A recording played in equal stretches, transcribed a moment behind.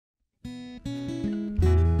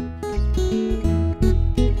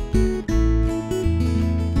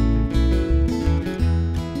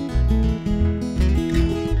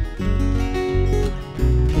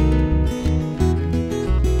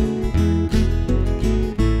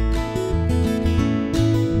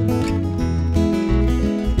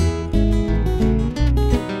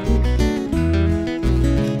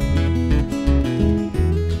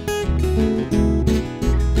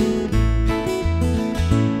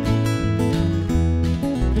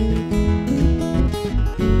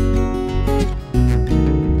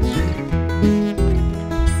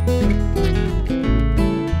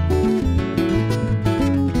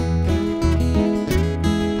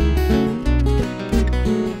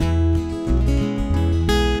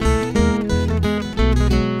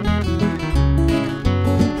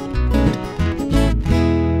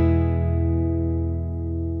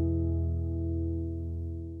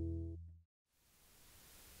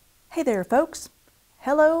Hey there, folks.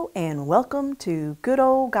 Hello and welcome to Good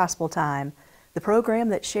Old Gospel Time, the program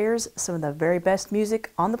that shares some of the very best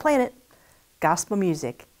music on the planet, gospel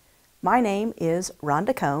music. My name is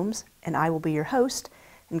Rhonda Combs, and I will be your host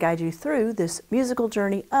and guide you through this musical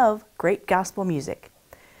journey of great gospel music.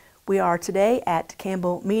 We are today at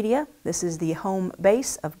Campbell Media. This is the home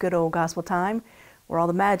base of Good Old Gospel Time, where all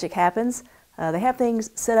the magic happens. They have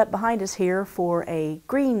things set up behind us here for a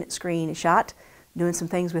green screen shot, doing some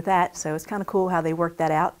things with that, so it's kind of cool how they work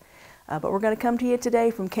that out. But we're going to come to you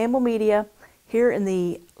today from Campbell Media here in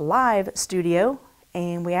the live studio,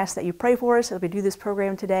 and we ask that you pray for us as we do this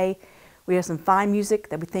program today. We have some fine music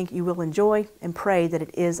that we think you will enjoy, and pray that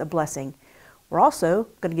it is a blessing. We're also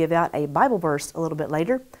going to give out a Bible verse a little bit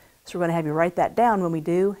later, so we're going to have you write that down when we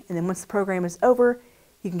do, and then once the program is over,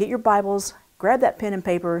 you can get your Bibles, grab that pen and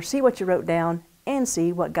paper, see what you wrote down, and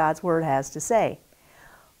see what God's Word has to say.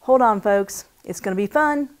 Hold on, folks. It's going to be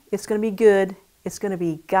fun, it's going to be good, it's going to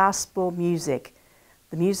be gospel music.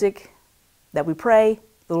 The music that we pray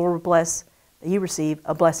the Lord will bless, that you receive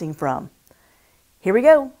a blessing from. Here we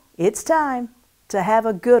go. It's time to have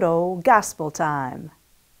a good old gospel time.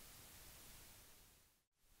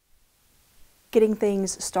 Getting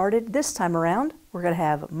things started this time around, we're going to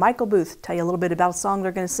have Michael Booth tell you a little bit about a song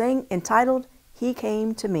they're going to sing entitled, He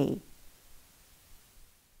Came to Me.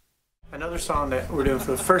 Another song that we're doing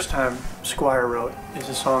for the first time Squire wrote is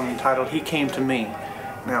a song entitled He Came to Me.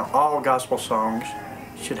 Now, all gospel songs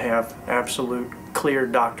should have absolute clear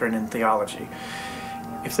doctrine and theology.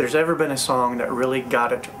 If there's ever been a song that really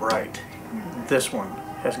got it right, this one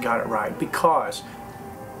has got it right, because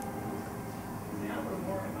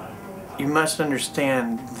you must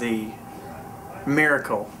understand the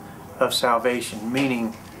miracle of salvation,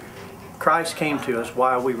 meaning Christ came to us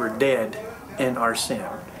while we were dead in our sin.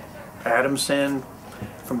 Adam sinned.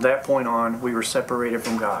 From that point on, we were separated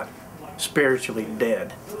from God, spiritually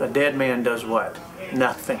dead. A dead man does what?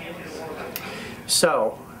 Nothing.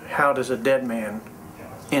 So, how does a dead man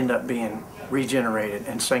end up being regenerated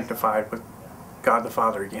and sanctified with God the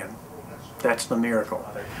Father again? That's the miracle.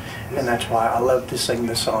 And that's why I love to sing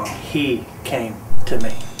the song, He Came to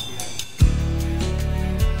Me.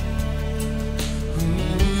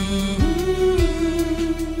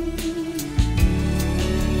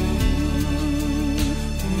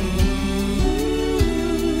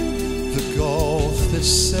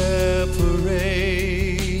 Separated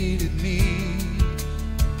me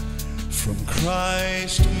from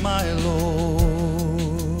Christ my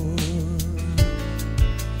Lord.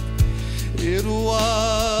 It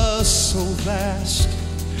was so vast,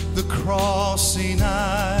 the crossing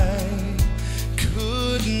I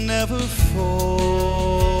could never ford.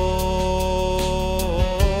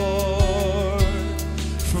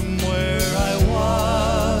 From where I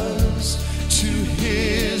was to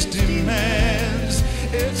His demands,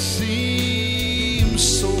 it seems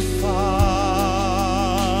so far.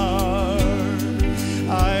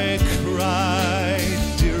 I cried,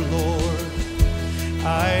 dear Lord,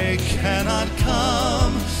 I cannot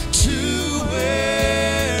come to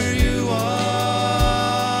where you are.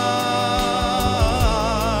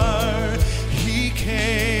 He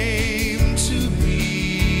came to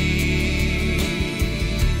me.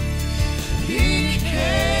 He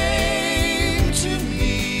came to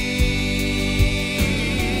me.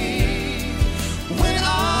 When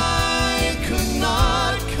I could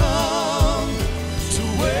not come to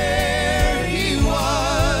where He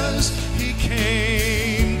was, He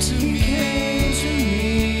came to me.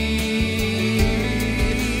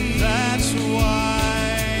 That's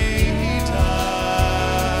why He died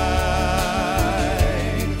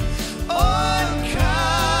on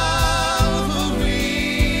Calvary.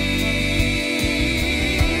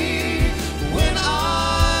 When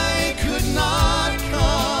I could not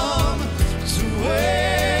come to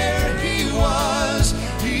where He was,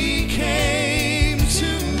 He came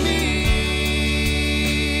to me.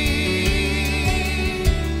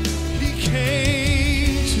 He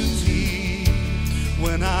came to me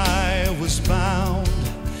when I was bound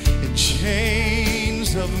in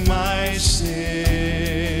chains of my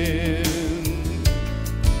sin.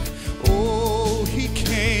 Oh, He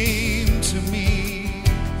came to me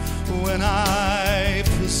when I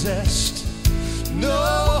possessed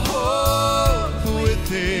no hope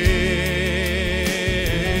within.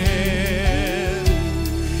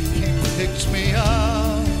 He picked me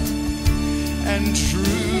up and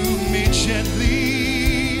drew me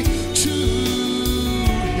gently to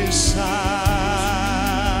His side,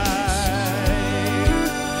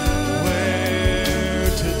 where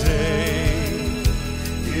today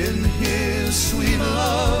in His sweet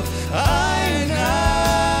love I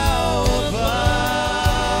now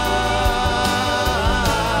abide.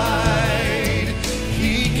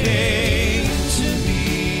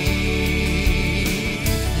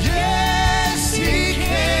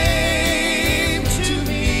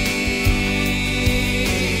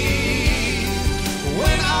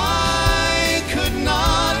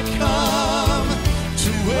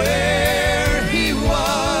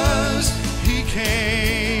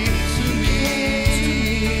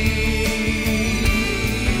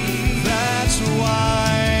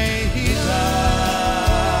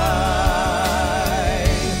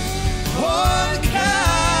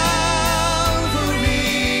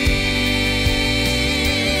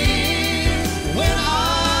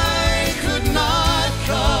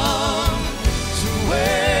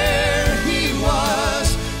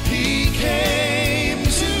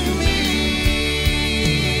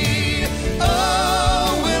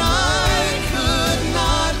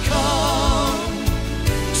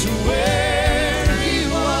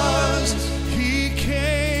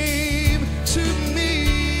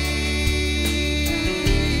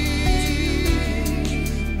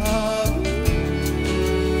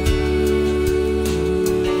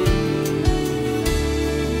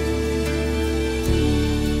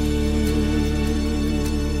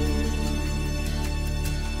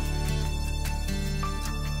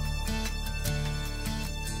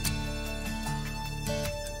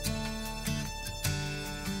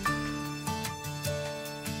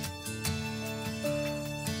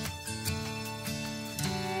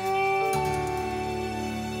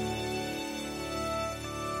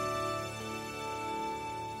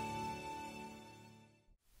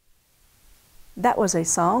 That was a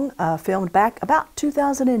song filmed back about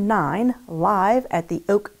 2009 live at the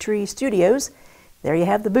Oak Tree Studios. There you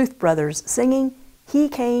have the Booth Brothers singing He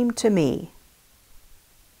Came to Me.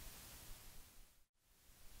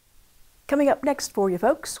 Coming up next for you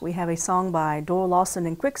folks, we have a song by Doyle Lawson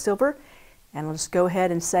and Quicksilver, and I'll just go ahead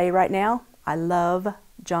and say right now, I love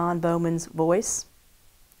John Bowman's voice.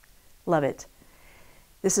 Love it.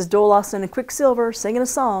 This is Doyle Lawson and Quicksilver singing a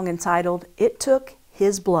song entitled It Took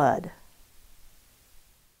His Blood.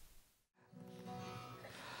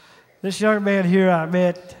 This young man here I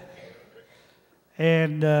met,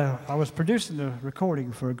 and I was producing a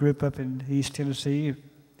recording for a group up in East Tennessee,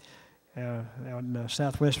 out in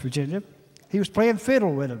Southwest Virginia. He was playing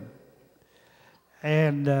fiddle with him,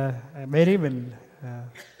 and I met him, and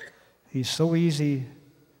he's so easy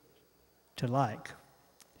to like.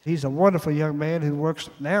 He's a wonderful young man who works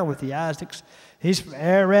now with the Isaacs. He's from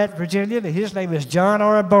Ararat, Virginia, and his name is John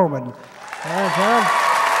R. Bowman. John.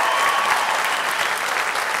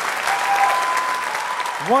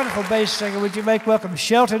 Wonderful bass singer. Would you make welcome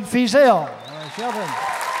Shelton Feazell? Shelton.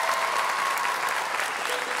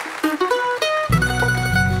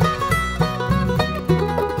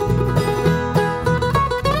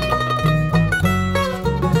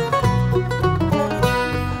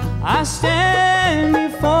 I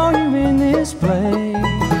stand before you in this place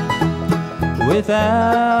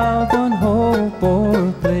without one hope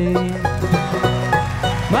or plea.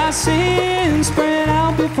 My sins spread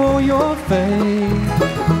out before your face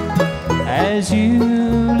as you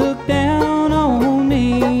look down on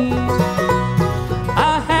me.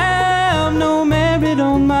 I have no merit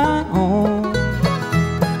on my own,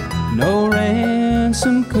 no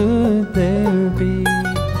ransom could there be.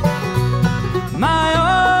 My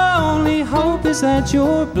only hope is that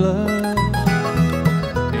your blood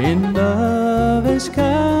in love has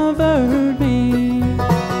covered me.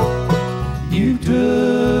 You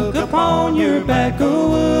took upon your back a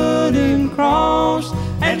wooden cross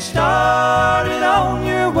and started on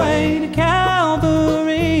your way to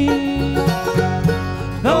Calvary.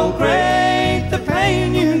 Though great the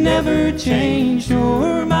pain, you never changed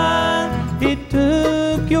your mind. It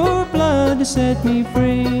took your blood to set me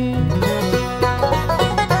free.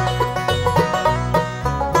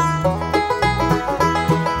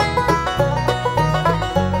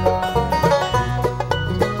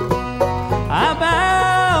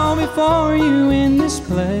 For you in this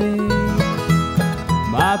place,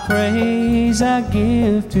 my praise I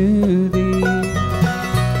give to thee.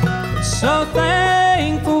 So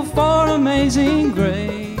thankful for amazing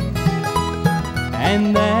grace,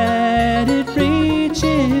 and that it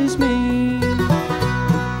reaches me.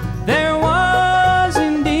 There was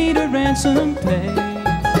indeed a ransom paid,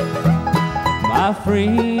 my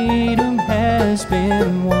freedom has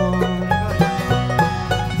been won.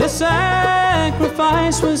 The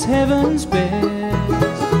sacrifice was heaven's best,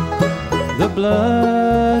 the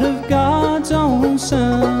blood of God's own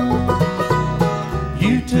Son.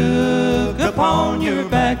 You took upon your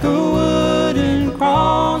back a wooden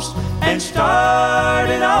cross and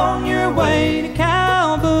started on your way to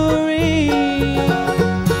Calvary.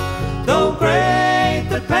 Though great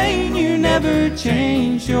the pain, you never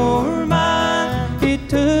changed your mind. It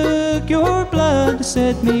took your blood to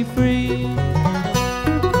set me free.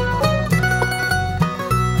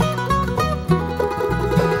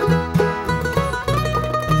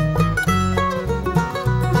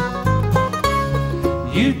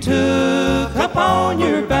 You took upon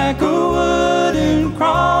your back a wooden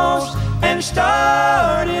cross and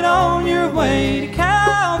started on your way to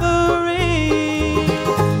Calvary.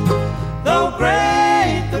 Though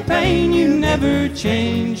great the pain, you never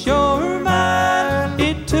changed your mind.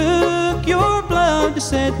 It took your blood to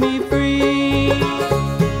set me free.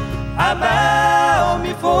 I bow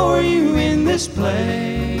before you in this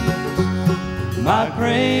place, my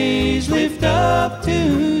praise lift up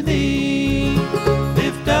to thee.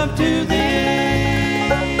 Lift up to thee.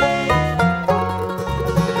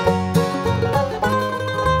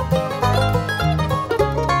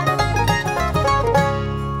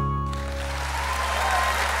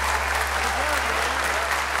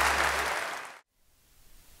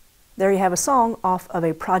 There you have a song off of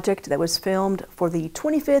a project that was filmed for the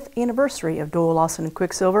 25th anniversary of Doyle Lawson and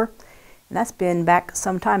Quicksilver, and that's been back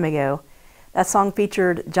some time ago. That song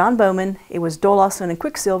featured John Bowman. It was Doyle Lawson and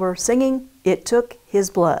Quicksilver singing It Took His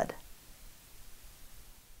Blood.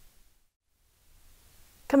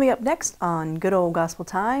 Coming up next on Good Old Gospel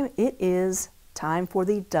Time, it is time for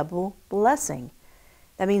the double blessing.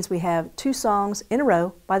 That means we have two songs in a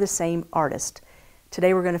row by the same artist.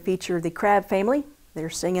 Today we're going to feature the Crabb Family. They're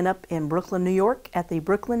singing up in Brooklyn, New York at the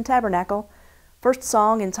Brooklyn Tabernacle. First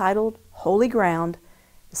song entitled Holy Ground.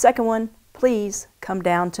 The second one, Please Come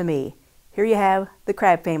Down to Me. Here you have the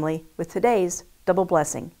Crabb family with today's double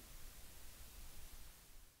blessing.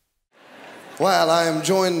 Wow, I am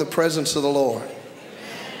enjoying the presence of the Lord.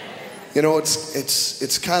 You know,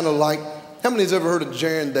 it's kind of like, how many's ever heard of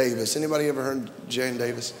Jaron Davis? Anybody ever heard of Jaron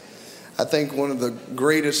Davis? I think one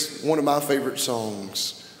of my favorite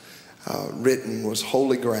songs written was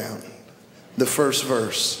Holy Ground. The first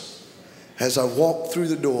verse, as I walked through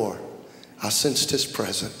the door, I sensed his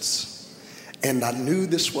presence. And I knew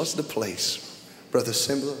this was the place, Brother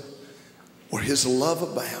Simba, where his love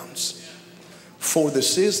abounds. For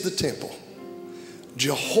this is the temple.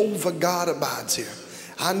 Jehovah God abides here.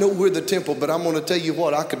 I know we're the temple, but I'm going to tell you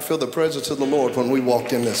what, I could feel the presence of the Lord when we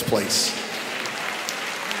walked in this place.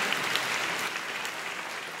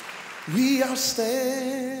 We are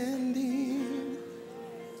standing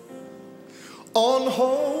on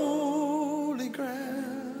holy ground.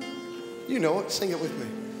 You know it, sing it with me.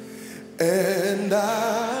 And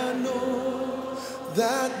I know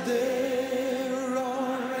that there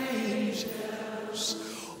are angels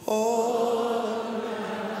all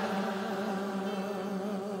around.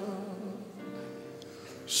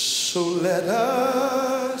 So let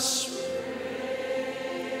us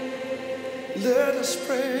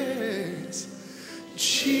praise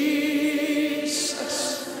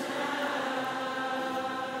Jesus.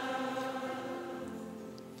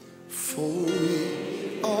 For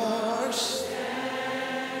we are standing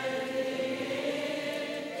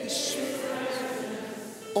His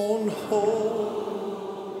presence on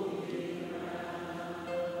holy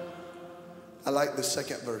ground. I like the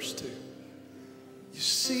second verse too. You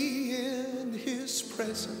see, in His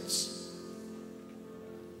presence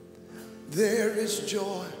there is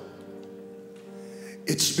joy.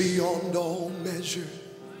 It's beyond all measure.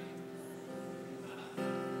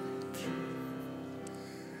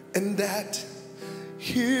 And at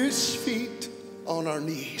His feet on our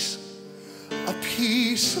knees, a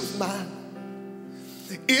peace of mind,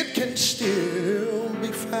 it can still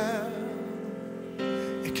be found.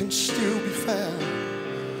 It can still be found.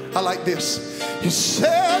 I like this. He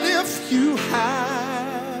said, if you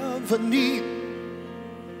have a need,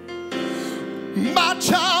 my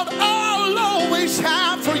child, I'll always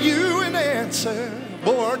have for you an answer.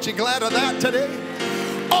 Boy, aren't you glad of that today?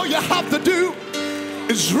 All you have to do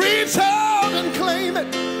is reach out and claim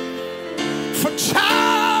it. For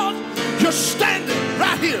child, you're standing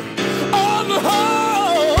right here on the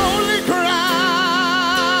holy ground.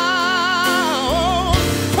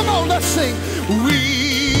 Come on, let's sing.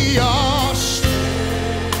 We are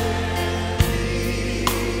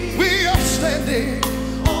standing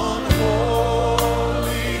on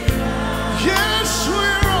holy ground. Yes,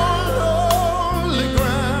 we're on holy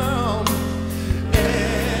ground.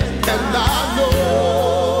 And I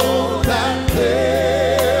know that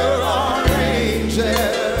there are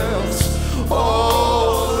angels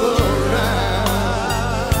all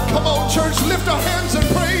around. Come on, church, lift our hands and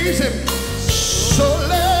praise Him. So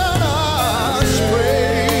let us praise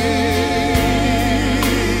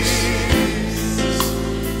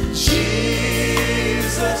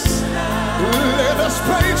Jesus now. Let us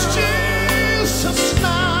praise Jesus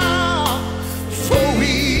now. For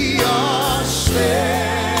we are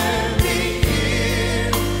standing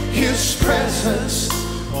in His presence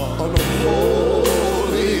on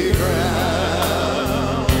holy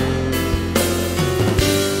ground.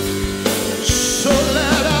 So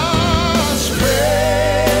let us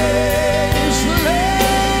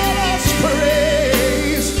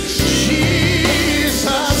praise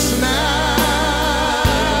Jesus now.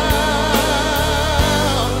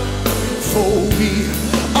 For we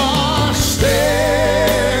are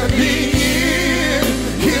standing in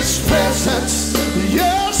His presence.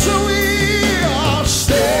 Yes, we are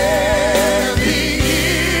standing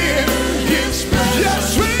in His presence.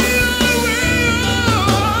 Yes, we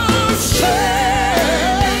are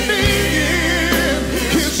standing in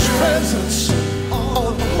His presence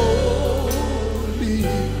on holy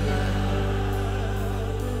ground.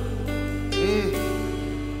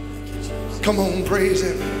 Come on, praise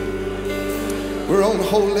Him. We're on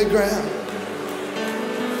holy ground.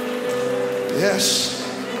 Yes.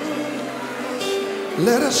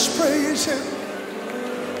 Let us praise Him.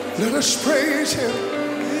 Let us praise Him.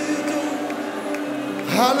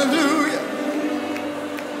 Hallelujah.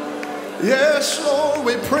 Yes, Lord,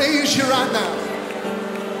 we praise You right now.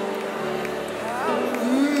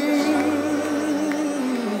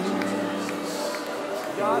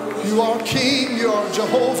 You are King, You are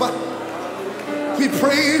Jehovah. We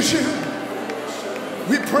praise You.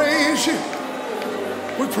 We praise You.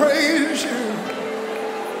 We praise You.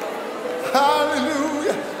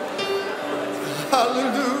 Hallelujah.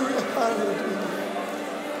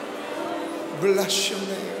 bless your name.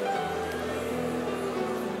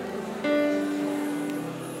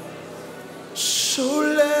 So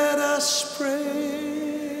let us praise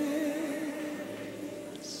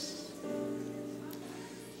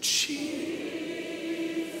Jesus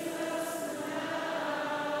now,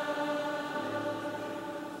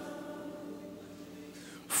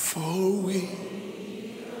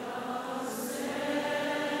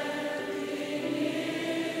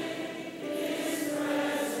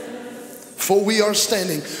 for we are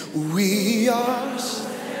standing. We are standing.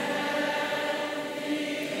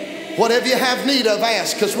 Whatever you have need of,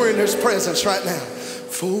 ask, because we're in His presence right now.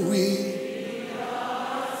 For we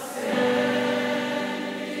are standing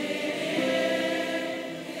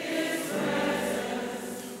in His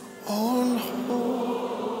presence on holy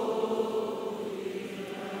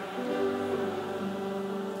ground.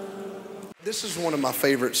 This is one of my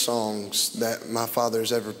favorite songs that my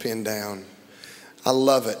father's ever penned down. I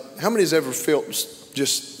love it. How many has ever felt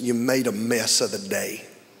just you made a mess of the day?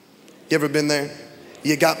 You ever been there?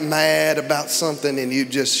 You got mad about something and you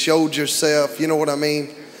just showed yourself, you know what I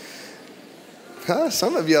mean? Huh?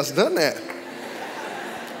 Some of you have done that.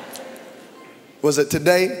 Was it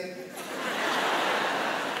today?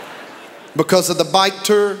 Because of the bike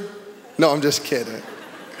tour? No, I'm just kidding.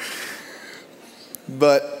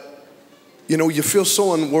 But, you know, you feel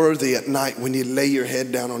so unworthy at night when you lay your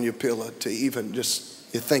head down on your pillow to even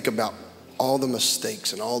just, you think about all the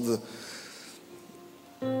mistakes and all the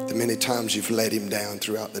many times you've let Him down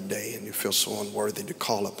throughout the day and you feel so unworthy to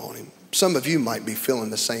call upon Him. Some of you might be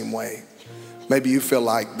feeling the same way. Maybe you feel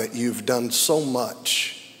like that you've done so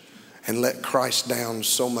much and let Christ down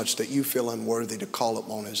so much that you feel unworthy to call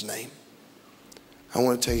upon His name. I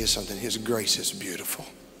want to tell you something. His grace is beautiful.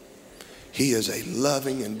 He is a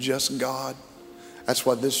loving and just God. That's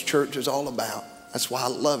what this church is all about. That's why I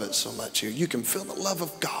love it so much here. You can feel the love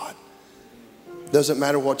of God. Doesn't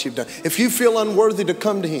matter what you've done. If you feel unworthy to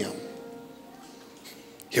come to Him,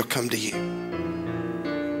 He'll come to you.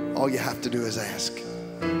 All you have to do is ask.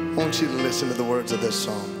 I want you to listen to the words of this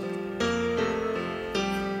song.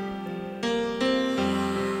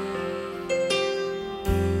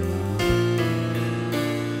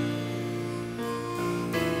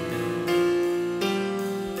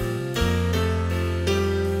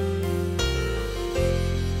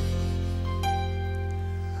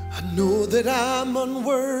 I know that I'm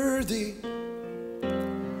unworthy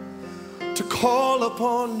to call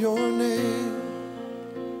upon your name.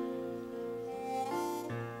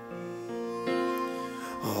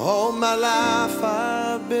 All my life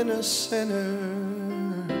I've been a sinner,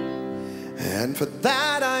 and for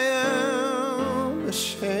that I am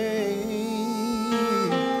ashamed.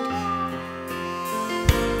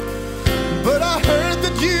 But I heard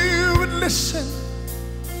that you would listen,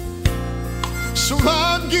 so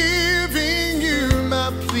I'm giving you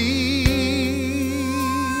my plea.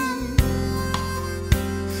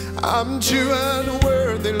 I'm too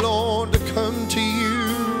unworthy, Lord, to come to you.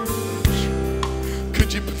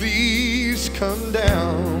 Could you please come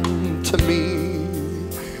down to me?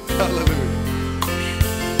 Hallelujah.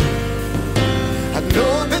 I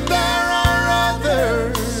know that there are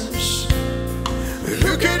others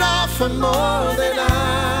who can offer more than I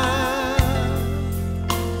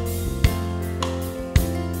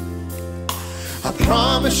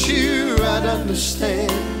promise you I'd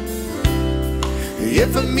understand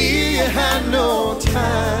if for me you had no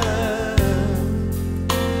time.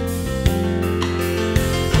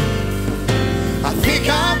 I think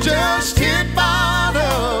I've just hit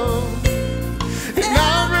bottom, and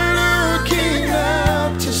I'm looking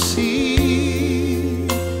up to see.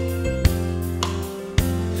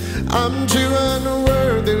 I'm too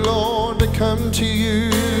unworthy, Lord, to come to you.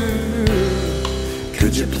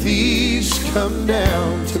 Could you please come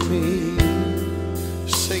down to me?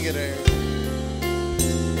 Sing it, Aaron.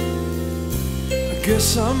 I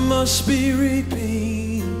guess I must be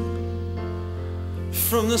reaping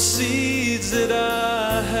from the seeds that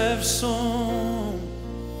I have sown.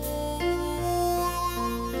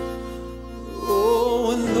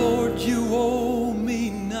 Oh, and Lord, you owe me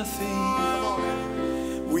nothing.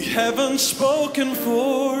 We haven't spoken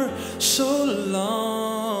for so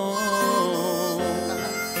long.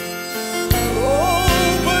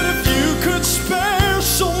 Oh, but if you could spare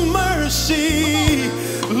some mercy,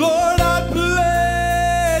 Lord, I'd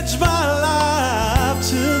pledge my life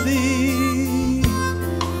to Thee.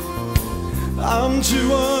 I'm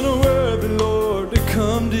too unworthy, Lord, to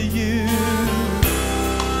come to you.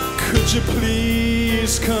 Could you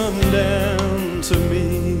please come down to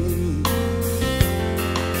me?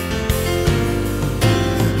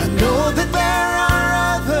 I know that there are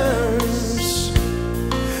others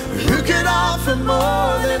who could offer for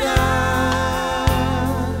more than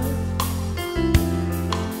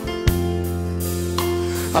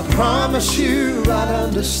I promise you I'd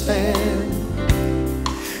understand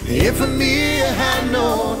if for me I had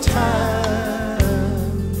no time.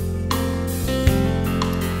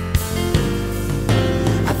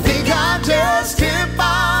 I think I just hit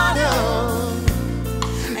bottom,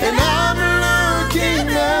 and I'm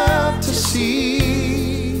looking up to see.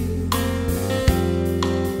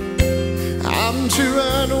 I'm too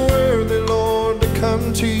unworthy, Lord, to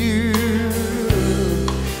come to you.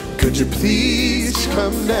 Could you please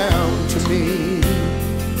come down to me?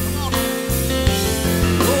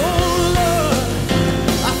 Oh Lord,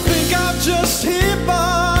 I think I've just hit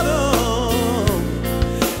bottom,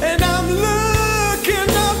 and I'm looking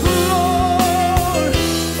up, Lord,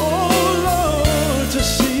 oh Lord, to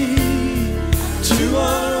see. Too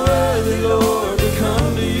unworthy, Lord, to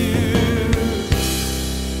come to you.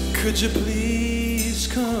 Could you please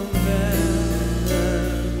come down?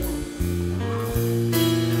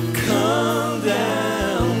 Come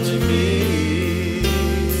down to me.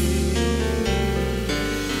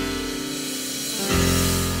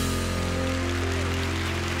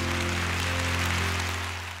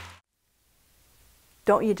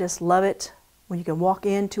 Don't you just love it when you can walk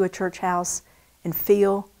into a church house and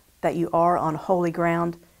feel that you are on holy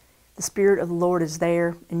ground? The Spirit of the Lord is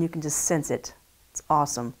there and you can just sense it. It's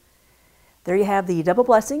awesome. There you have the double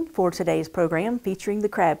blessing for today's program featuring the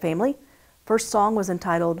Crab family. First song was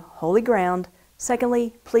entitled Holy Ground.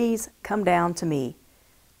 Secondly, Please Come Down to Me.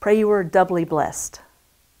 Pray you were doubly blessed.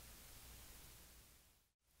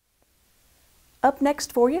 Up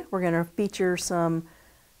next for you, we're going to feature some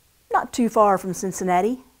not too far from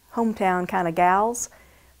Cincinnati, hometown kind of gals.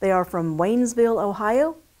 They are from Waynesville,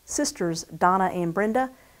 Ohio, sisters Donna and Brenda.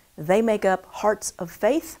 They make up Hearts of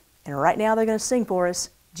Faith, and right now they're going to sing for us,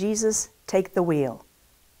 Jesus, Take the Wheel.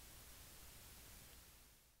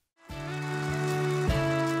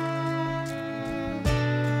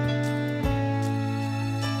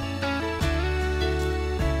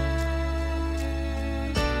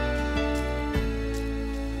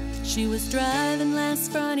 She was driving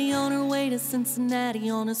last Friday on her way to Cincinnati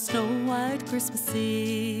on a snow-white Christmas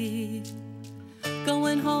Eve,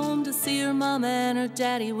 going home to see her mama and her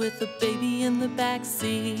daddy with a baby in the back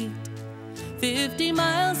seat. 50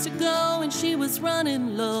 miles to go and she was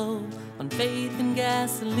running low on faith and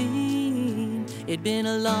gasoline. It'd been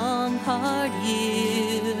a long, hard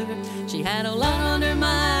year. She had a lot on her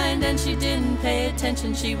mind and she didn't pay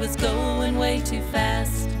attention. She was going way too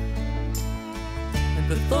fast.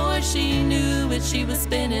 Before she knew it, she was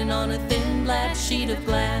spinning on a thin black sheet of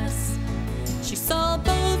glass. She saw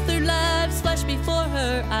both their lives flash before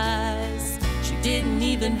her eyes. She didn't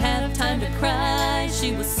even have time to cry.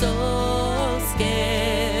 She was so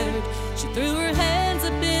scared. She threw her hands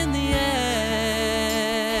up in the air.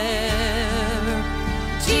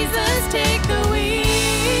 Jesus, take the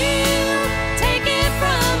wheel, take it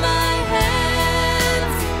from my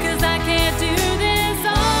hands, 'cause I can't do this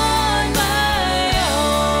on my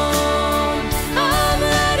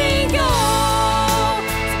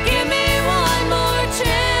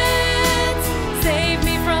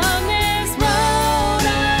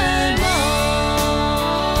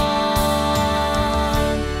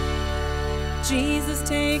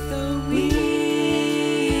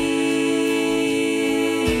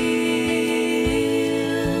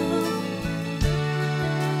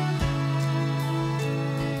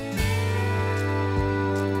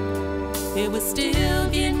It was still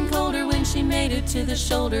getting colder when she made it to the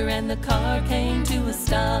shoulder and the car came to a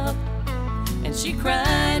stop. And she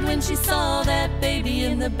cried when she saw that baby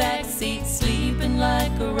in the back seat sleeping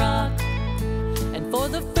like a rock. And for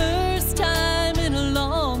the first time in a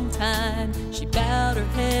long time, she bowed her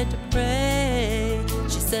head to pray.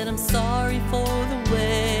 She said, I'm sorry for the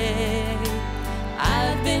way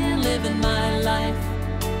I've been living my life.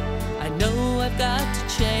 I know I've got to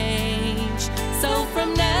change. So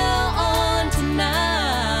from now on tonight,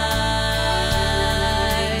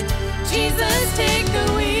 Jesus, take the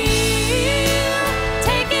wheel,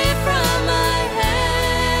 take it from my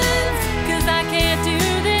hands, 'cause I can't do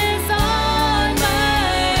this on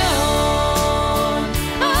my own.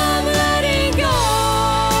 I'm letting go,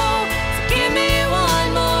 so give me one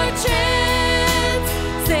more chance.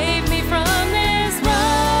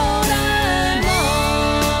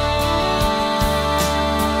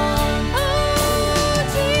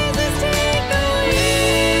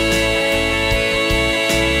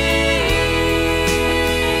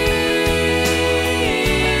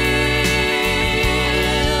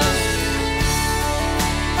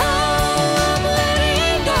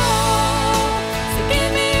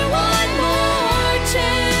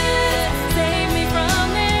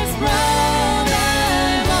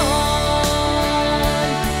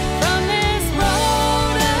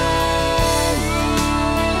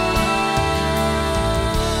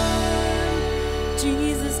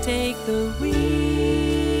 Jesus, take the wheel.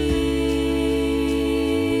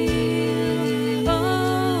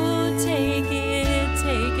 Oh, take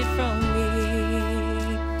it from me.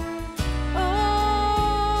 Oh,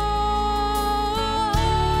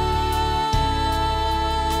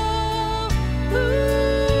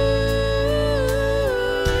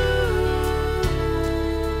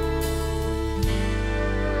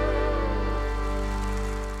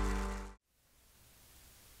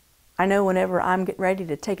 I know whenever I'm getting ready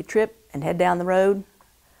to take a trip and head down the road,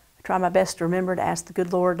 I try my best to remember to ask the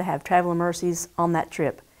good Lord to have traveling mercies on that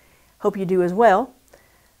trip. Hope you do as well.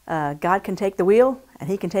 God can take the wheel and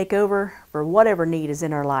He can take over for whatever need is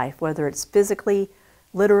in our life, whether it's physically,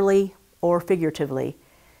 literally, or figuratively.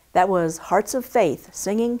 That was Hearts of Faith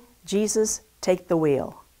singing, Jesus, Take the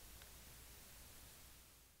Wheel.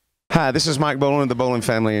 Hi, this is Mike Boland of the Boland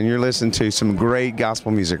family, and you're listening to some great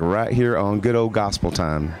gospel music right here on Good Old Gospel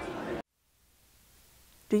Time.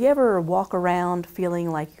 Do you ever walk around feeling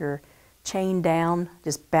like you're chained down,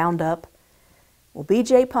 just bound up? Well,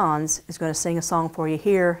 B.J. Pons is going to sing a song for you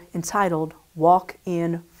here entitled Walk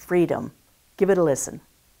in Freedom. Give it a listen.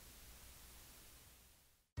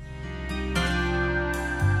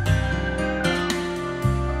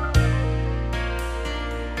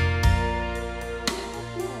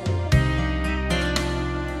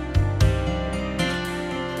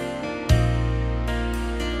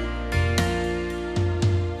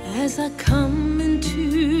 As I come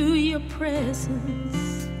into your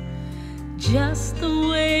presence, just the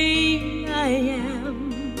way I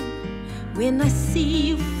am, when I see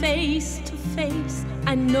you face to face,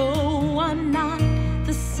 I know I'm not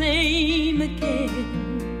the same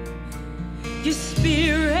again. Your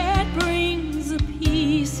spirit brings a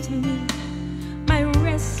peace to me, my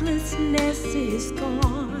restlessness is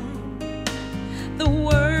gone. The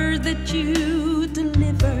word that you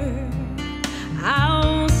deliver,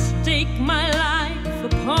 I'll stake my life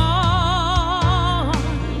upon.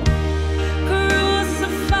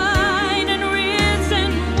 Crucified and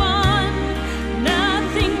risen one,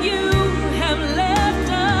 nothing you have left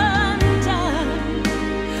undone,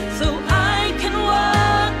 so I can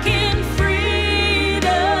walk in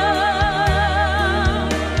freedom.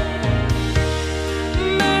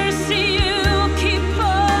 Mercy you keep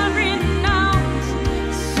pouring out,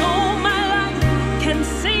 so my life can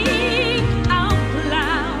sing out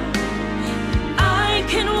loud. I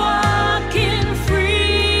can walk in freedom.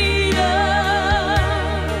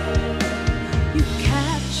 You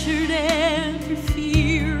captured every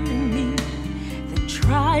fear in me that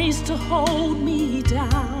tries to hold me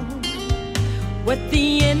down. What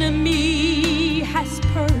the enemy has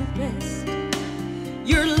purposed,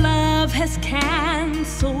 your love has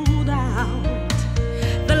canceled out.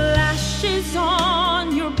 The lashes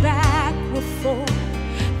on your back were for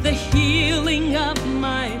the healing of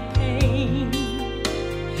my pain.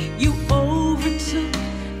 You overtook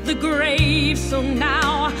the grave, so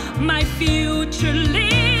now my future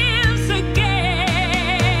lives again.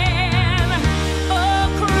 Oh,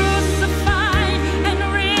 crucified and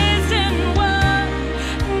risen one,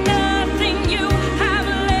 nothing you have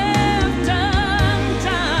left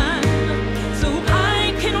undone, so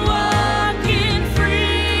I can walk in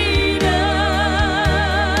freedom.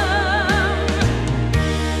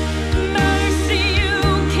 Mercy you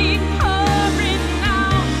keep pouring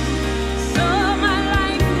out, so my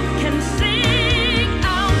life can sing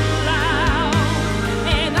out loud,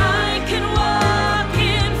 and I can walk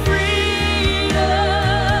in freedom.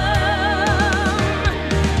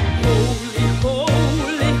 Holy,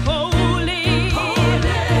 holy, holy,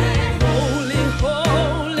 holy, holy,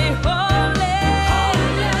 holy,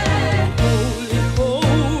 holy,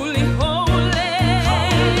 holy, holy,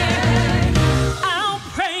 I'll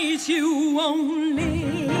praise you only.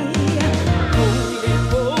 Holy,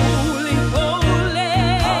 holy, holy, holy,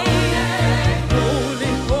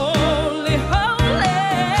 holy,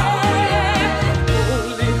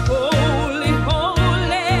 holy, holy,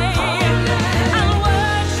 holy, I'll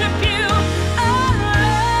worship you alone.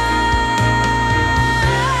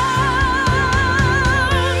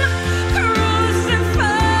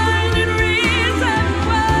 Crucified and risen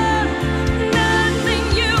one, nothing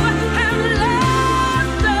you have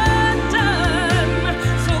left undone,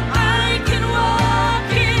 so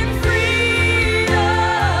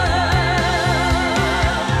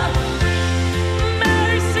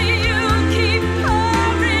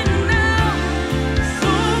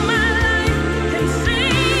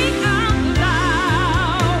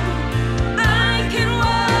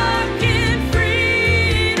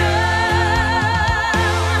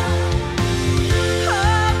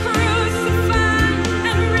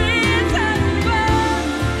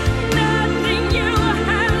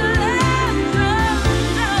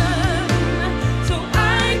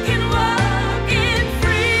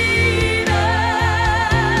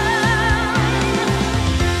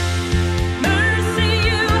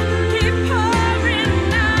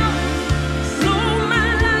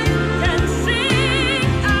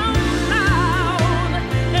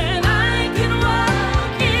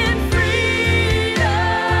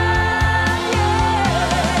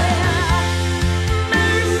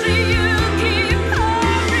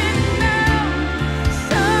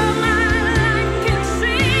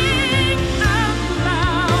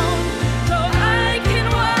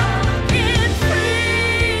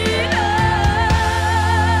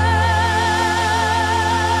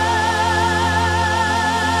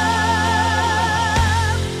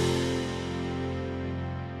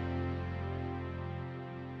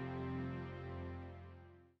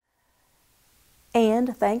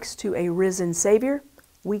thanks to a risen Savior,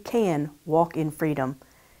 we can walk in freedom.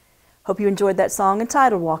 Hope you enjoyed that song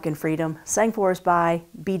entitled Walk in Freedom, sang for us by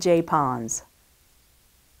B.J. Pons.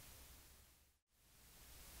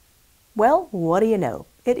 Well, what do you know?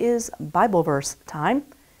 It is Bible verse time.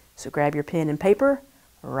 So grab your pen and paper.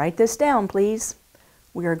 Write this down, please.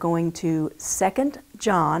 We are going to 2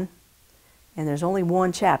 John, and there's only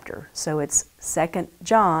one chapter, so it's 2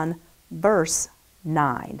 John, verse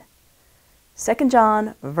 9. 2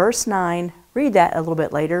 John, verse 9. Read that a little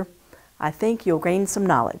bit later. I think you'll gain some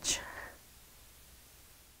knowledge.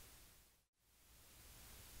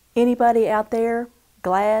 Anybody out there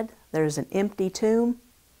glad there's an empty tomb?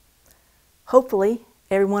 Hopefully,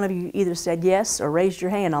 every one of you either said yes or raised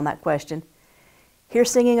your hand on that question. Here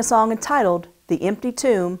singing a song entitled The Empty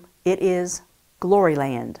Tomb, it is Glory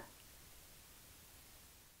Land.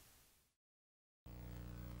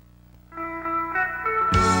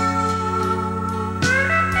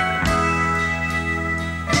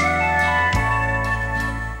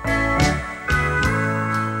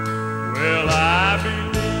 Well, I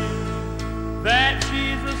believe that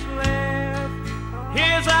Jesus left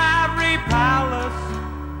his ivory palace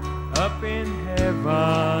up in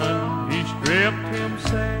heaven. He stripped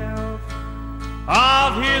himself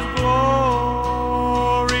of his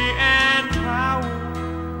glory and power,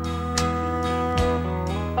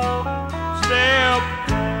 stepped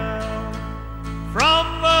down from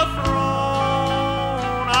the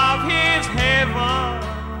throne of his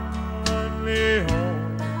heavenly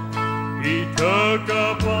home. He took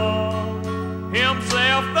upon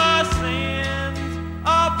himself the sins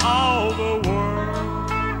of all the world.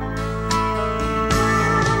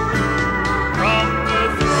 From the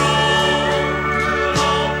throne to the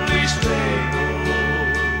lonely stable,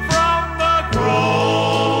 from the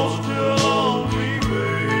cross to the lonely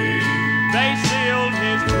grave, they sealed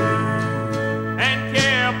his tomb and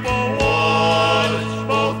kept a watch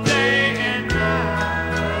both day and night.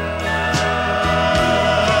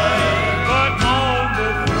 But on the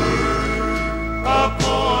third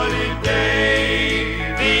appointed day,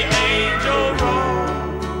 the angel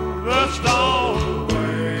rolled the stone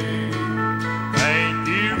away. Thank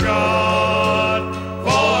you, God,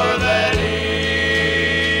 for that empty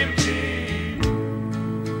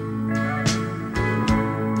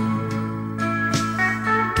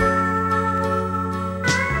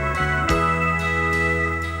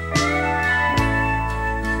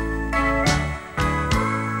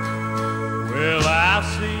Well, I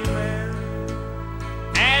see Mary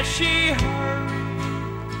as she hurried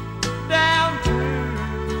down to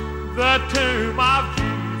the tomb of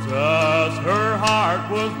Jesus. Her heart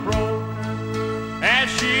was broken as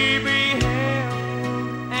she beheld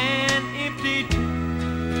an empty tomb.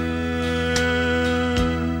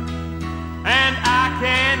 And I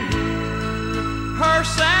can hear her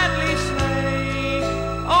sadly say,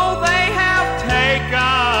 oh, they have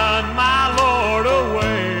taken my Lord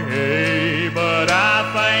away. But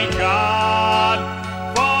I thank God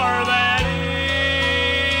for that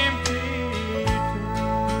empty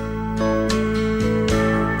tomb.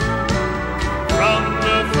 From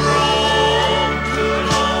the throne to the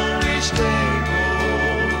lonely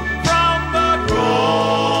stable, from the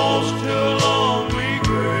cross to the lonely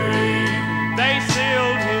grave, they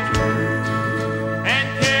sealed his tomb and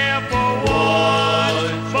kept a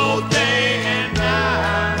watch both day and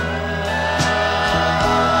night.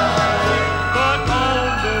 But on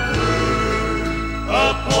the third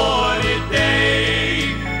appointed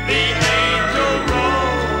day, the angel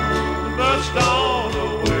rolled the stone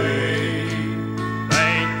away.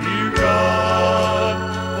 Thank you, God,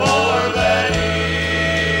 for that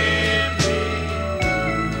empty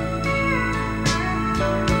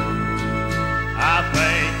tomb. I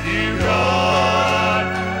thank you, God,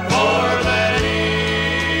 for that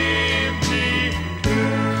empty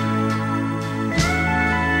tomb.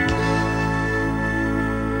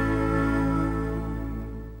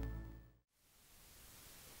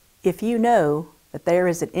 If you know that there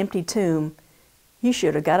is an empty tomb, you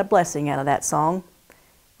should have got a blessing out of that song.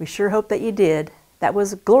 We sure hope that you did. That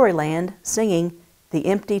was Glory Land singing The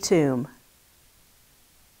Empty Tomb.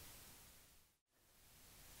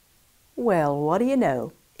 Well, what do you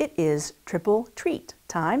know? It is triple treat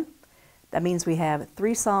time. That means we have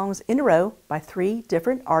 3 songs in a row by 3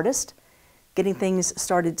 different artists. Getting things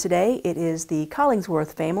started today, it is the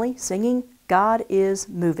Collingsworth family singing God is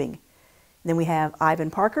Moving. Then we have Ivan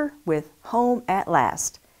Parker with Home at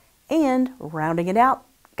Last. And rounding it out,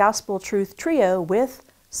 Gospel Truth Trio with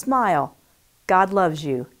Smile, God Loves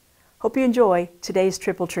You. Hope you enjoy today's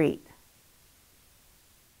triple treat.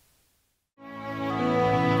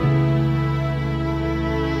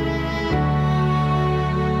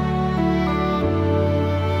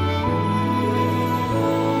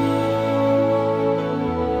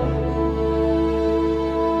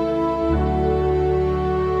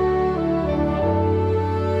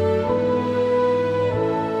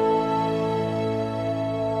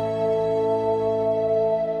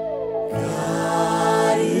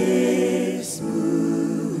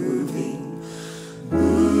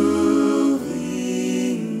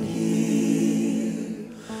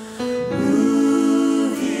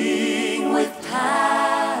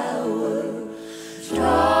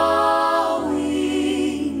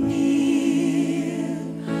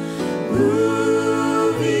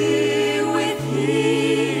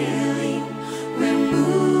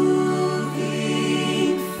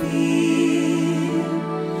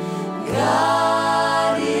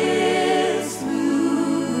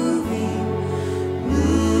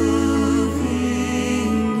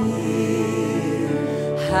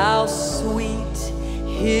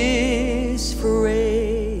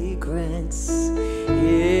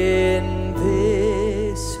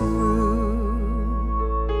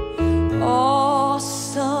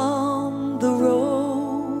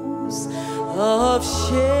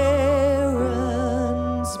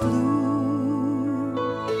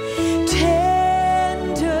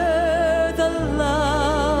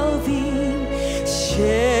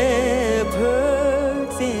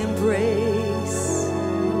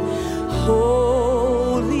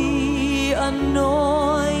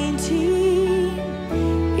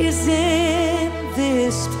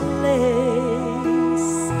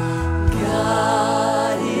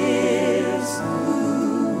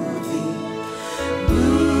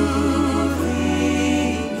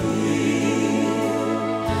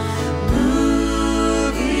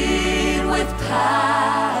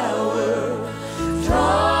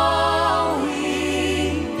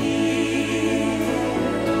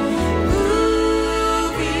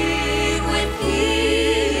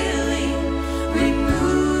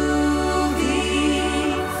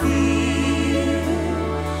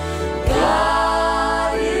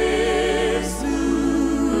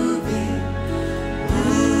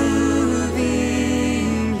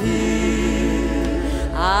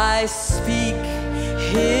 I speak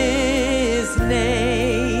his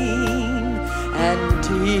name and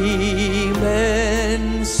demons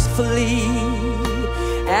flee,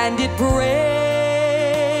 and it breaks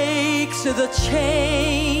the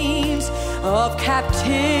chains of captivity.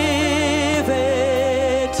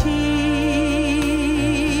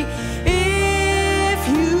 If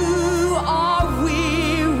you are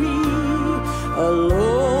weary,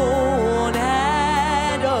 alone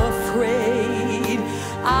and afraid,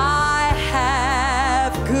 I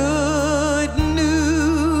have good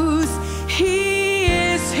news. He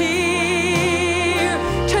is here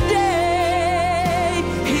today.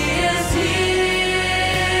 He is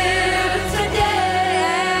here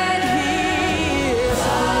today, and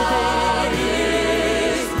he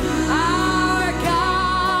is moving. Our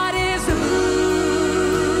God is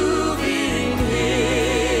moving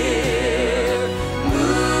here,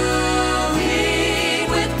 moving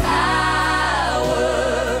with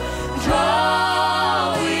power,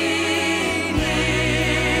 drawing near.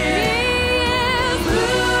 He is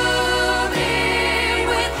moving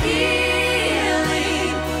with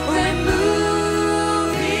healing,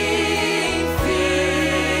 removing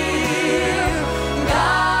fear.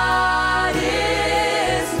 God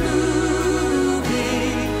is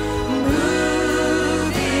moving,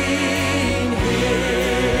 moving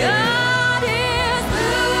here. God is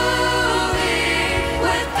moving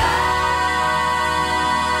with power,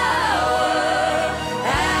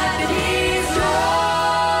 and he's drawing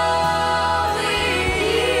near.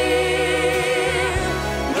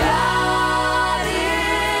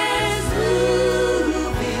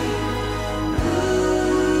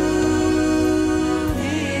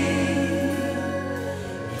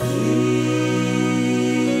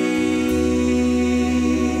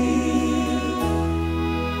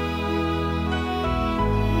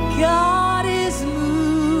 God is God is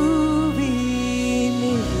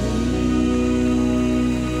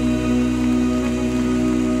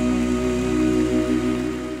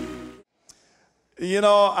You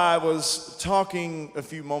know, I was talking a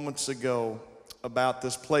few moments ago about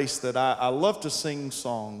this place that I love to sing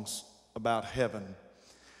songs about heaven.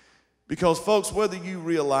 Because, folks, whether you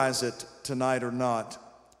realize it tonight or not,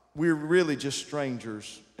 we're really just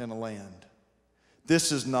strangers in a land.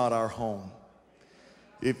 This is not our home.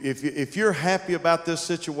 If you're happy about this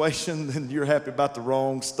situation, then you're happy about the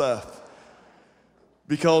wrong stuff.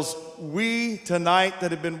 Because we tonight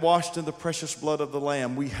that have been washed in the precious blood of the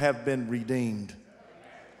Lamb, we have been redeemed.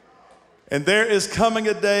 And there is coming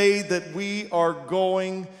a day that we are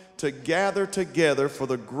going to gather together for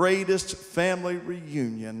the greatest family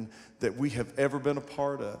reunion that we have ever been a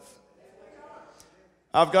part of.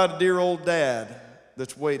 I've got a dear old dad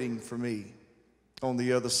that's waiting for me on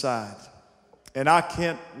the other side. And I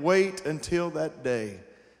can't wait until that day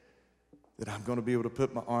that I'm going to be able to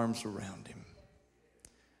put my arms around him.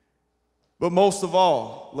 But most of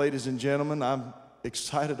all, ladies and gentlemen, I'm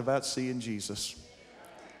excited about seeing Jesus.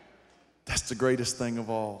 That's the greatest thing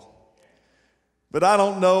of all. But I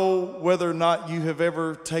don't know whether or not you have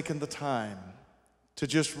ever taken the time to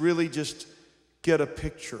just really just get a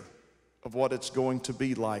picture of what it's going to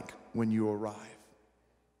be like when you arrive.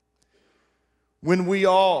 When we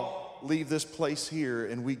all leave this place here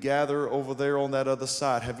and we gather over there on that other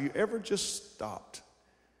side, have you ever just stopped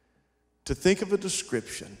to think of a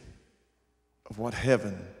description of what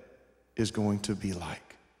heaven is going to be like?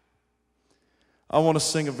 I want to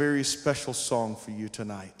sing a very special song for you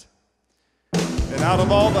tonight. And out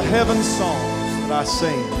of all the heaven songs that I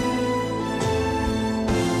sing,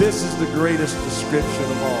 this is the greatest description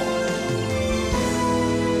of all.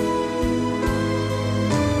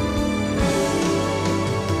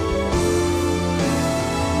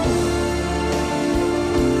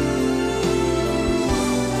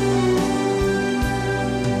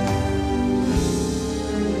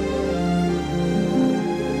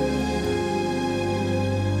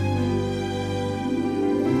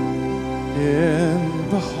 In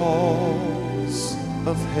the halls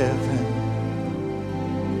of heaven,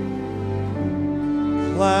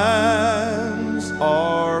 plans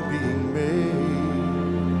are being made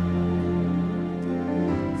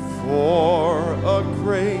for a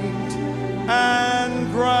great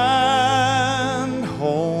and grand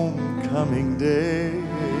homecoming day.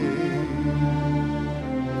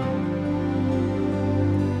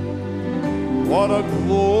 What a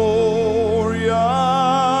glorious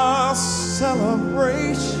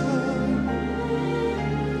celebration.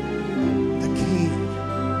 The King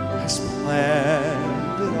has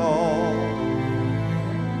planned it all,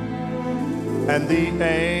 and the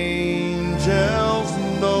angels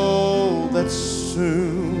know that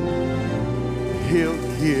soon He'll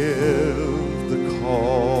give the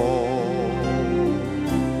call.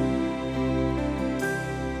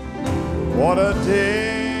 What a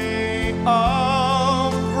day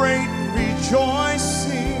of great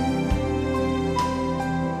rejoicing.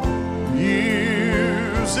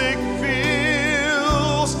 Music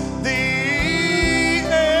fills the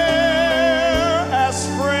air as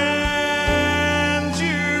friends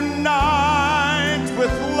unite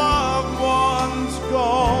with loved ones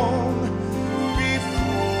gone before.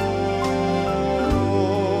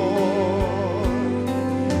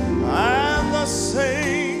 And the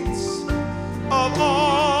saints of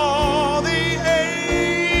all the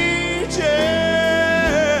ages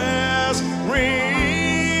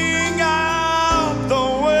ring out the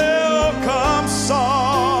welcome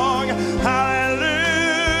song.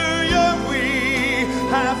 Hallelujah, we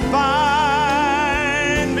have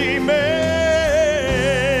finally made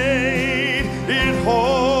it whole.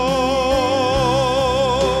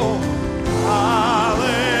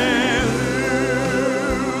 Hallelujah.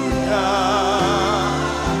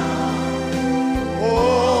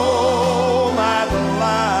 Oh, at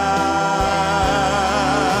last,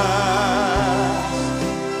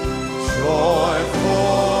 joy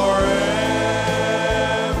forever,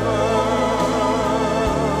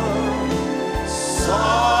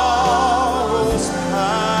 sorrows past,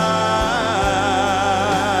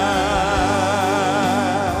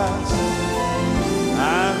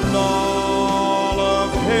 and all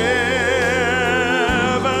of heaven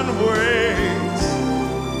waits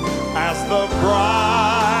as the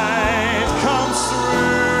bride comes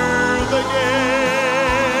through the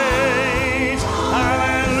gate.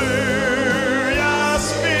 Hallelujah,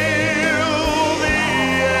 fill the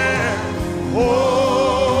air,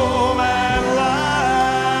 home at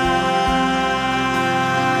last.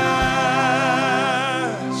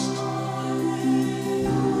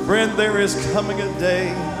 Friend, there is coming a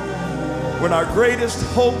day when our greatest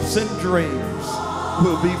hopes and dreams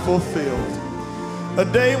will be fulfilled. A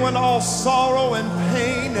day when all sorrow and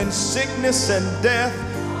pain and sickness and death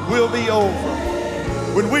will be over.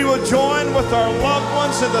 When we will join with our loved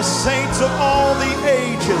ones and the saints of all the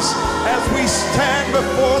ages as we stand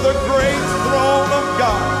before the great throne of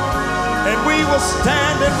God. And we will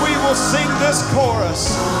stand and we will sing this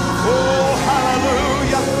chorus. Oh,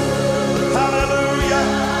 hallelujah, hallelujah,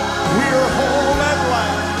 we're home at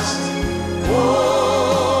last.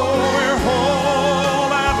 Oh, we're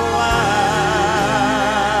home at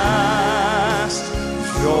last.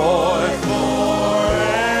 Joy forever,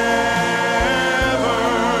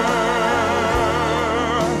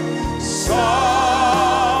 sorrows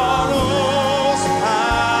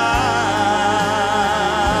past,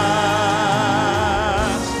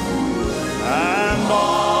 and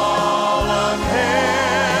all of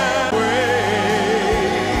heaven waits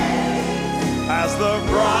as the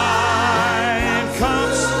bride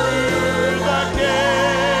comes through the gate.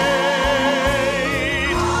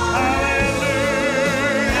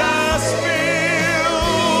 Hallelujah,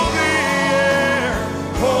 fill the air,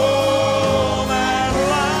 home at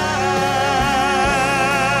last,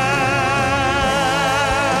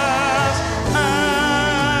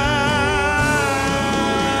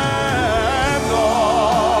 and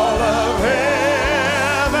all of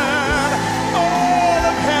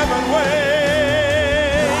heaven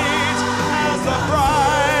waits as the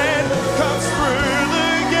bride comes through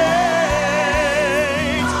the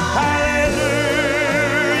gate.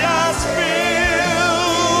 Hallelujah,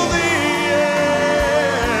 fill the air.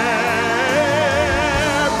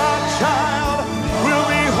 My child will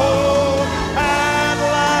be home at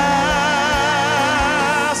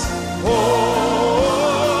last.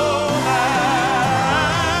 Home at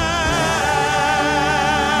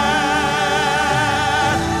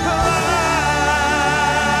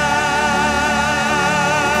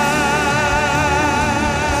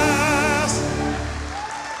last.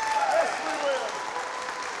 Yes, we will.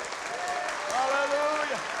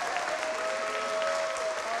 Hallelujah.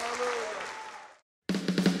 Hallelujah.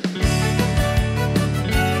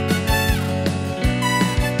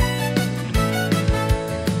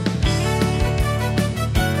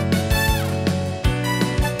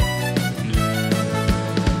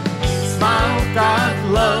 Smile,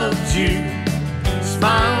 God loves you.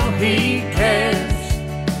 Smile, He cares.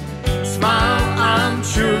 Smile, I'm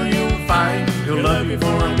sure you'll find He'll love you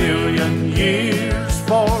for a million years.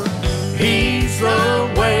 For He's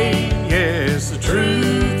the way, yes, the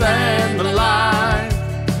truth and the life.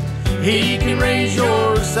 He can raise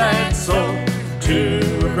your sad soul to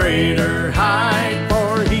a greater height.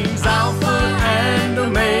 For He's Alpha and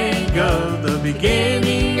Omega, the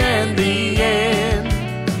beginning and the end.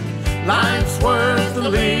 Life's worth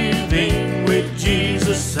living with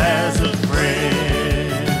Jesus as a friend.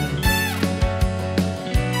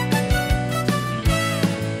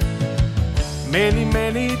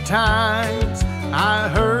 times I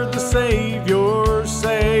heard the Savior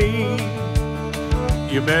say,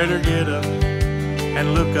 you better get up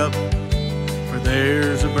and look up, for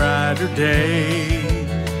there's a brighter day.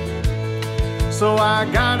 So I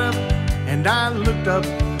got up and I looked up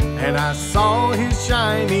and I saw his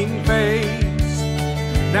shining face.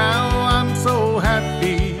 Now I'm so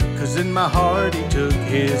happy, 'cause in my heart he took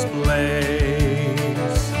his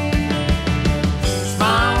place.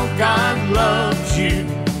 Smile, God loves you.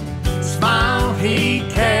 Smile, he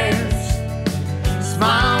cares.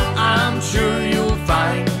 Smile, I'm sure you'll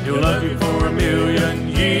find he'll love you for a million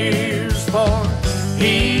years. For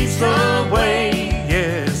he's the way,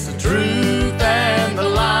 yes, the truth and the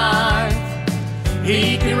life.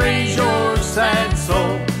 He can raise your sad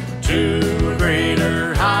soul to a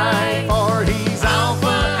greater height. For he's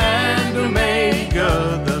Alpha and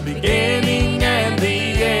Omega, the beginning and the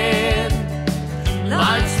end.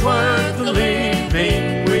 Life's worth the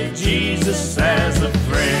living with Jesus as a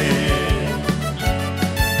friend.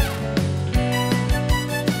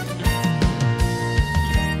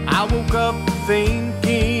 I woke up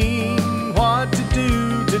thinking what to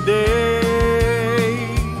do today.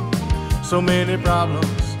 So many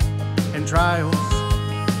problems and trials,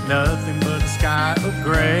 nothing but a sky of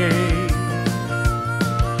gray.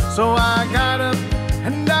 So I got up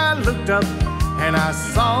and I looked up and I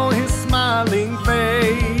saw his smiling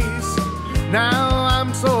face. Now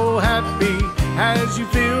I'm so happy as you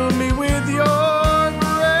fill me with your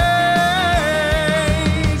grace.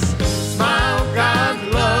 Smile, God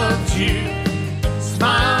loves you.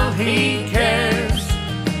 Smile, he cares.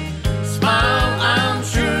 Smile, I'm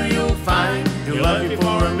sure you'll find he'll love you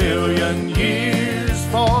for a million years.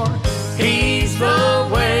 For he's the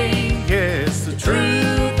way, yes, the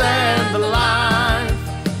truth and the life.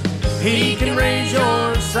 He can raise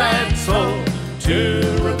your sad soul to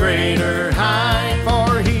a greater height.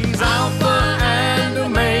 For he's Alpha and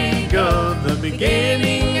Omega, the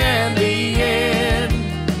beginning and the end.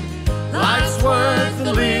 Life's worth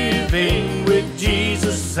the living with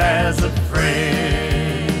Jesus as a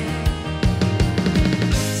friend.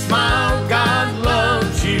 Smile, God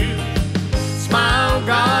loves you. Smile,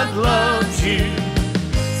 God loves you.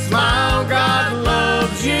 Smile, God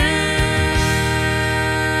loves you.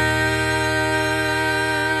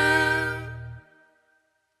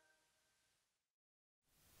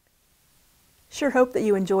 Sure hope that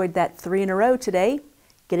you enjoyed that 3 in a row today.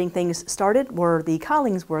 Getting things started were the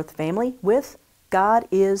Collingsworth family with God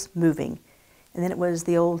is Moving. And then it was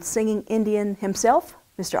the old singing Indian himself,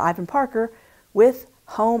 Mr. Ivan Parker, with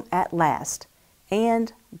Home at Last.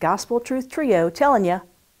 And Gospel Truth Trio telling you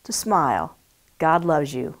to smile. God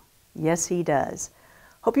loves you. Yes, he does.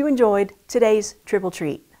 Hope you enjoyed today's Triple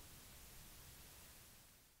Treat.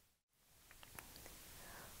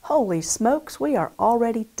 Holy smokes, we are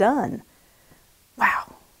already done.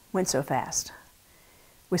 Wow, went so fast.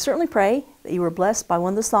 We certainly pray that you were blessed by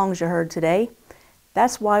one of the songs you heard today.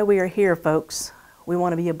 That's why we are here, folks. We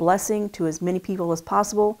want to be a blessing to as many people as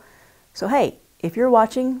possible. So hey, if you're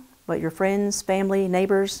watching, but your friends, family,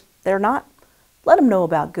 neighbors, they're not, let them know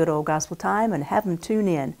about Good Old Gospel Time and have them tune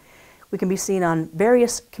in. We can be seen on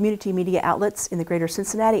various community media outlets in the greater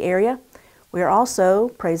Cincinnati area. We are also,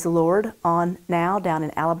 praise the Lord, on now down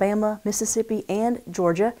in Alabama, Mississippi, and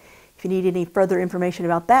Georgia. If you need any further information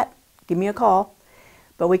about that, give me a call.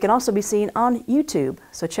 But we can also be seen on YouTube,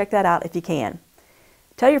 so check that out if you can.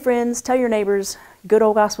 Tell your friends, tell your neighbors, Good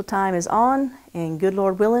Old Gospel Time is on, and good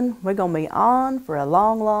Lord willing, we're going to be on for a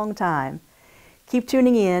long, long time. Keep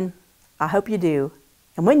tuning in. I hope you do.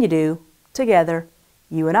 And when you do, together,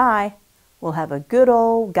 you and I will have a good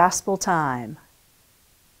old gospel time.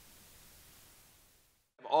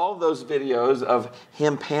 All those videos of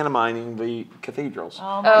him pantomiming the cathedrals.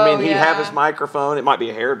 I mean, he'd have his microphone. It might be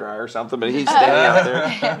a hairdryer or something, but he's standing out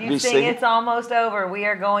there. You sing, it's almost over. We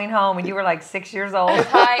are going home. And you were like 6 years old. As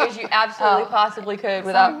high as you absolutely possibly could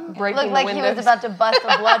without breaking the windows. Looked like he was about to bust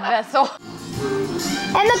a blood vessel.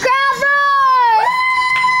 And the crowd roars!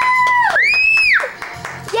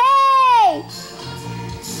 Yay!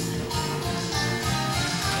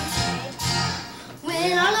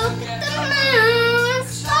 When I look at the moon,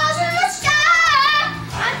 stars in the sky,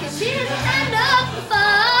 I can see the hand of the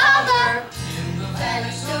Father. The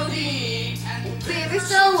valley so deep, the river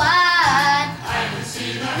so wide, I can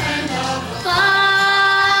see the hand of the Father.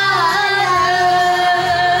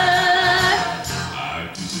 I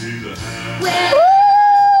can see the hand.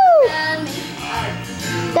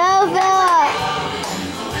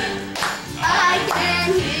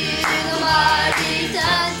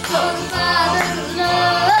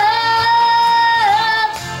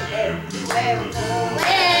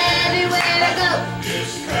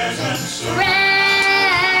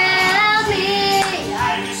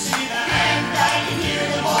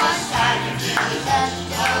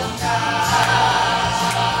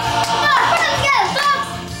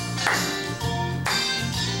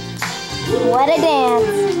 What a dance.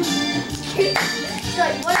 She's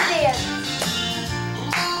like, what a dance.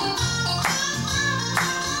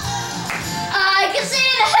 I can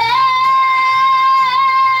see the hand,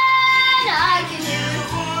 I can hear it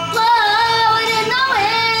blowing in the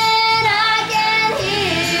wind, I can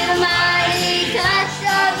hear the mighty touch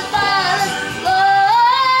of the Father's love.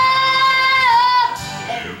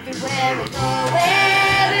 Everywhere we go,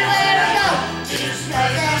 His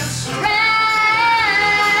presence surround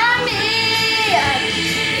me.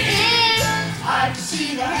 I can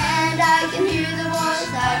see the hand, I can hear the voice,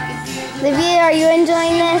 I can feel the Livia, are you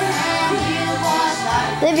enjoying this?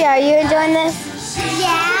 Livia, are you enjoying this?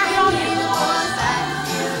 Yeah.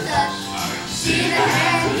 See the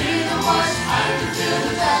hand, hear the voice, I can feel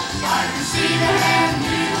the touch. I can see the hand,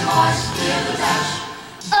 hear the voice, feel the touch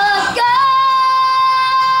of God.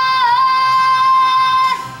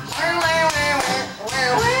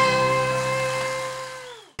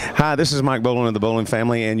 Hi, this is Mike Boland of the Boland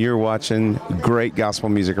Family, and you're watching great gospel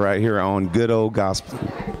music right here on Good Old Gospel.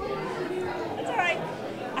 That's all right.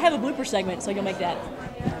 I have a blooper segment, so you'll make that.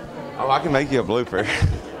 Oh, I can make you a blooper.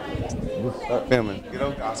 Start filming. Good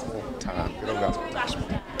Old Gospel time. Good Old Gospel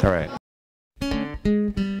time. All right.